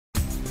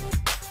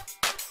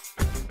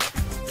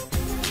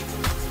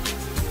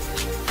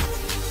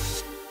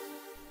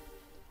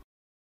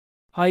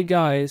Hi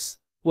guys,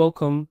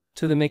 welcome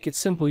to the Make It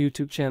Simple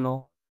YouTube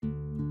channel.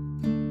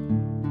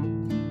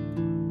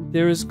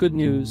 There is good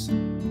news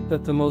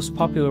that the most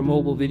popular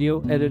mobile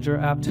video editor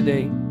app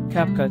today,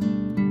 CapCut,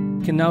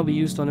 can now be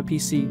used on a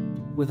PC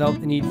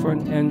without the need for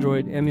an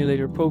Android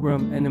emulator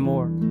program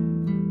anymore.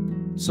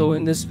 So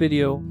in this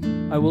video,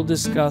 I will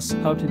discuss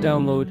how to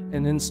download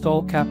and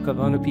install CapCut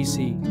on a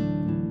PC.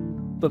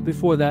 But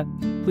before that,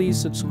 please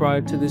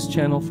subscribe to this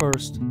channel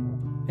first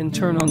and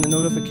turn on the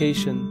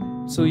notification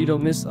so you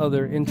don't miss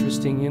other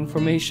interesting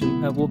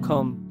information that will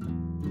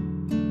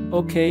come.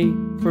 Okay,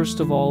 first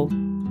of all,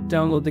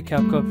 download the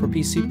CapCut for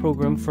PC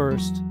program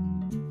first.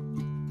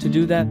 To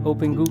do that,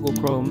 open Google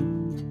Chrome.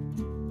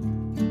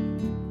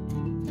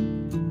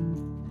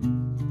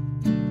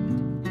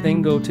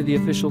 Then go to the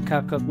official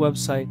CapCut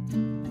website,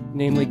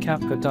 namely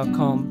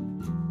CapCut.com.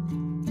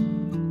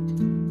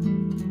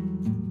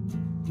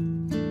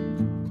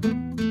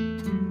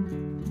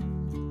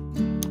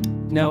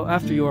 Now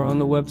after you are on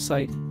the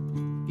website,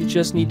 you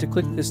just need to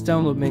click this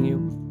download menu.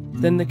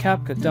 Then the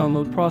CapCut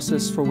download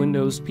process for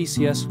Windows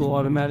PCs will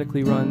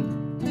automatically run.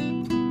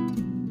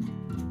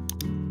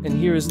 And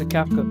here is the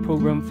CapCut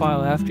program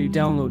file after you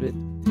download it.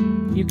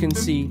 You can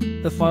see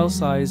the file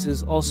size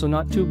is also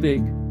not too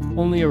big,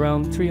 only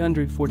around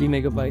 340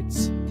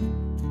 megabytes.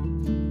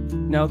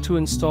 Now to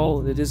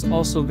install it is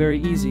also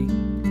very easy,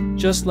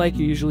 just like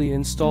you usually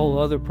install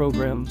other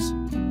programs.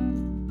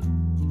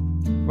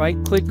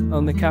 Right-click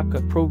on the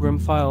CapCut program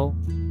file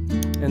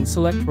and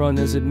select Run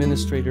as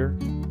Administrator.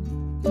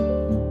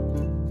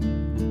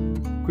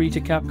 Agree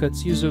to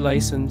CapCut's user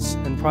license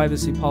and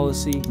privacy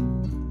policy.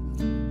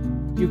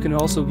 You can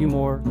also view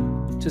more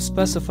to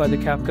specify the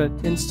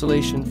CapCut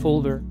installation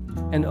folder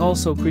and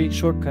also create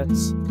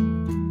shortcuts.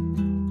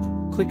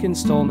 Click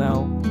Install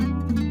now.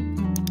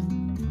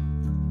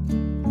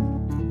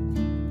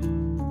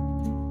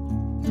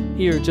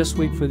 Here, just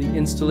wait for the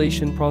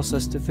installation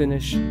process to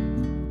finish.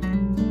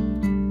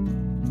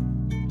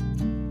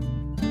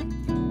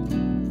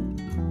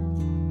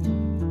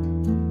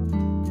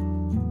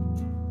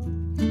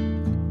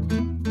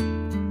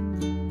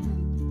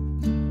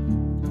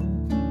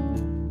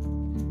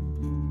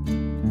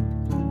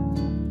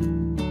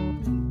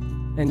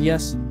 And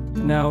yes,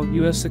 now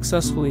you have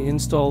successfully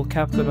installed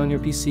CapCut on your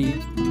PC.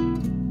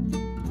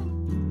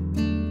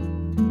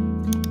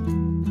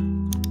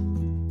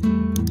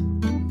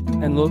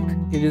 And look,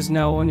 it is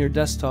now on your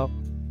desktop.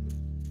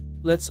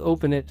 Let's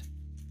open it.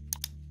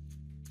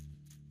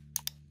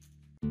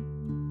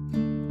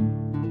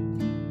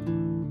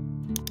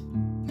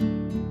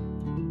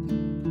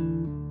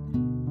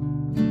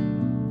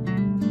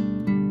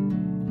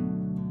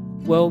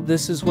 Well,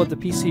 this is what the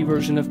PC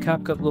version of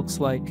CapCut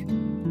looks like.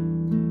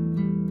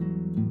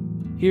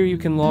 Here you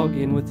can log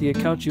in with the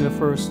account you have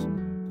first,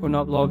 or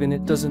not log in,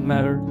 it doesn't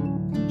matter.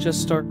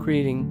 Just start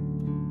creating.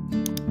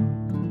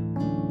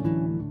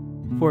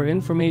 For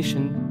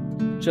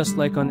information, just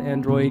like on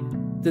Android,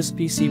 this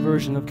PC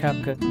version of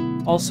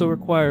CapCut also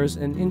requires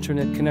an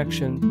internet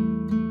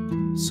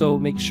connection. So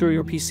make sure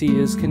your PC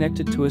is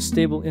connected to a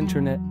stable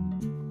internet,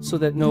 so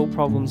that no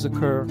problems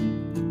occur.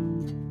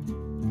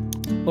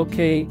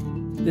 Okay,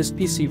 this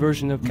PC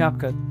version of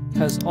CapCut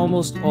has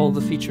almost all the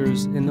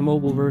features in the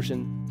mobile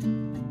version,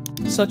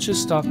 such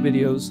as stock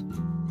videos,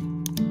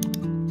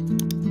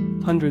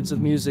 hundreds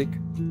of music,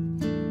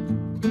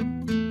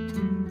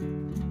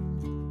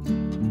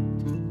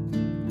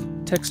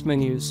 text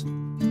menus,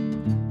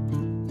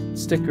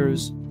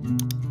 stickers,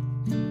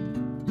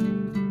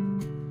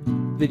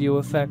 video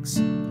effects,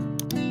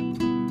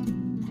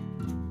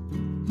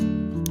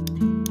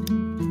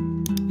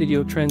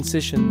 video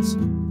transitions,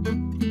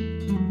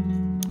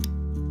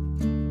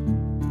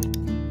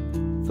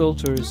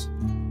 filters,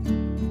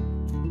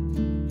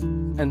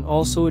 and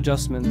also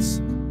adjustments.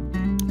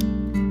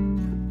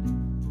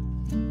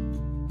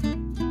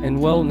 And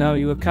well, now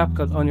you have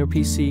CapCut on your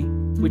PC,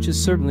 which is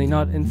certainly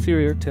not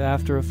inferior to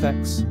After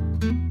Effects.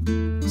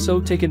 So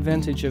take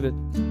advantage of it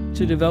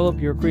to develop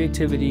your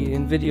creativity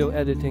in video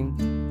editing.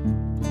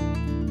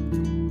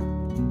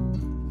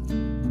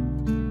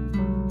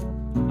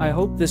 I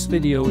hope this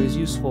video is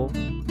useful.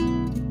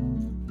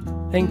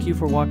 Thank you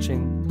for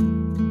watching,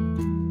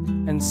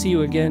 and see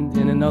you again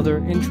in another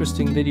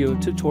interesting video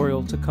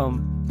tutorial to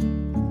come.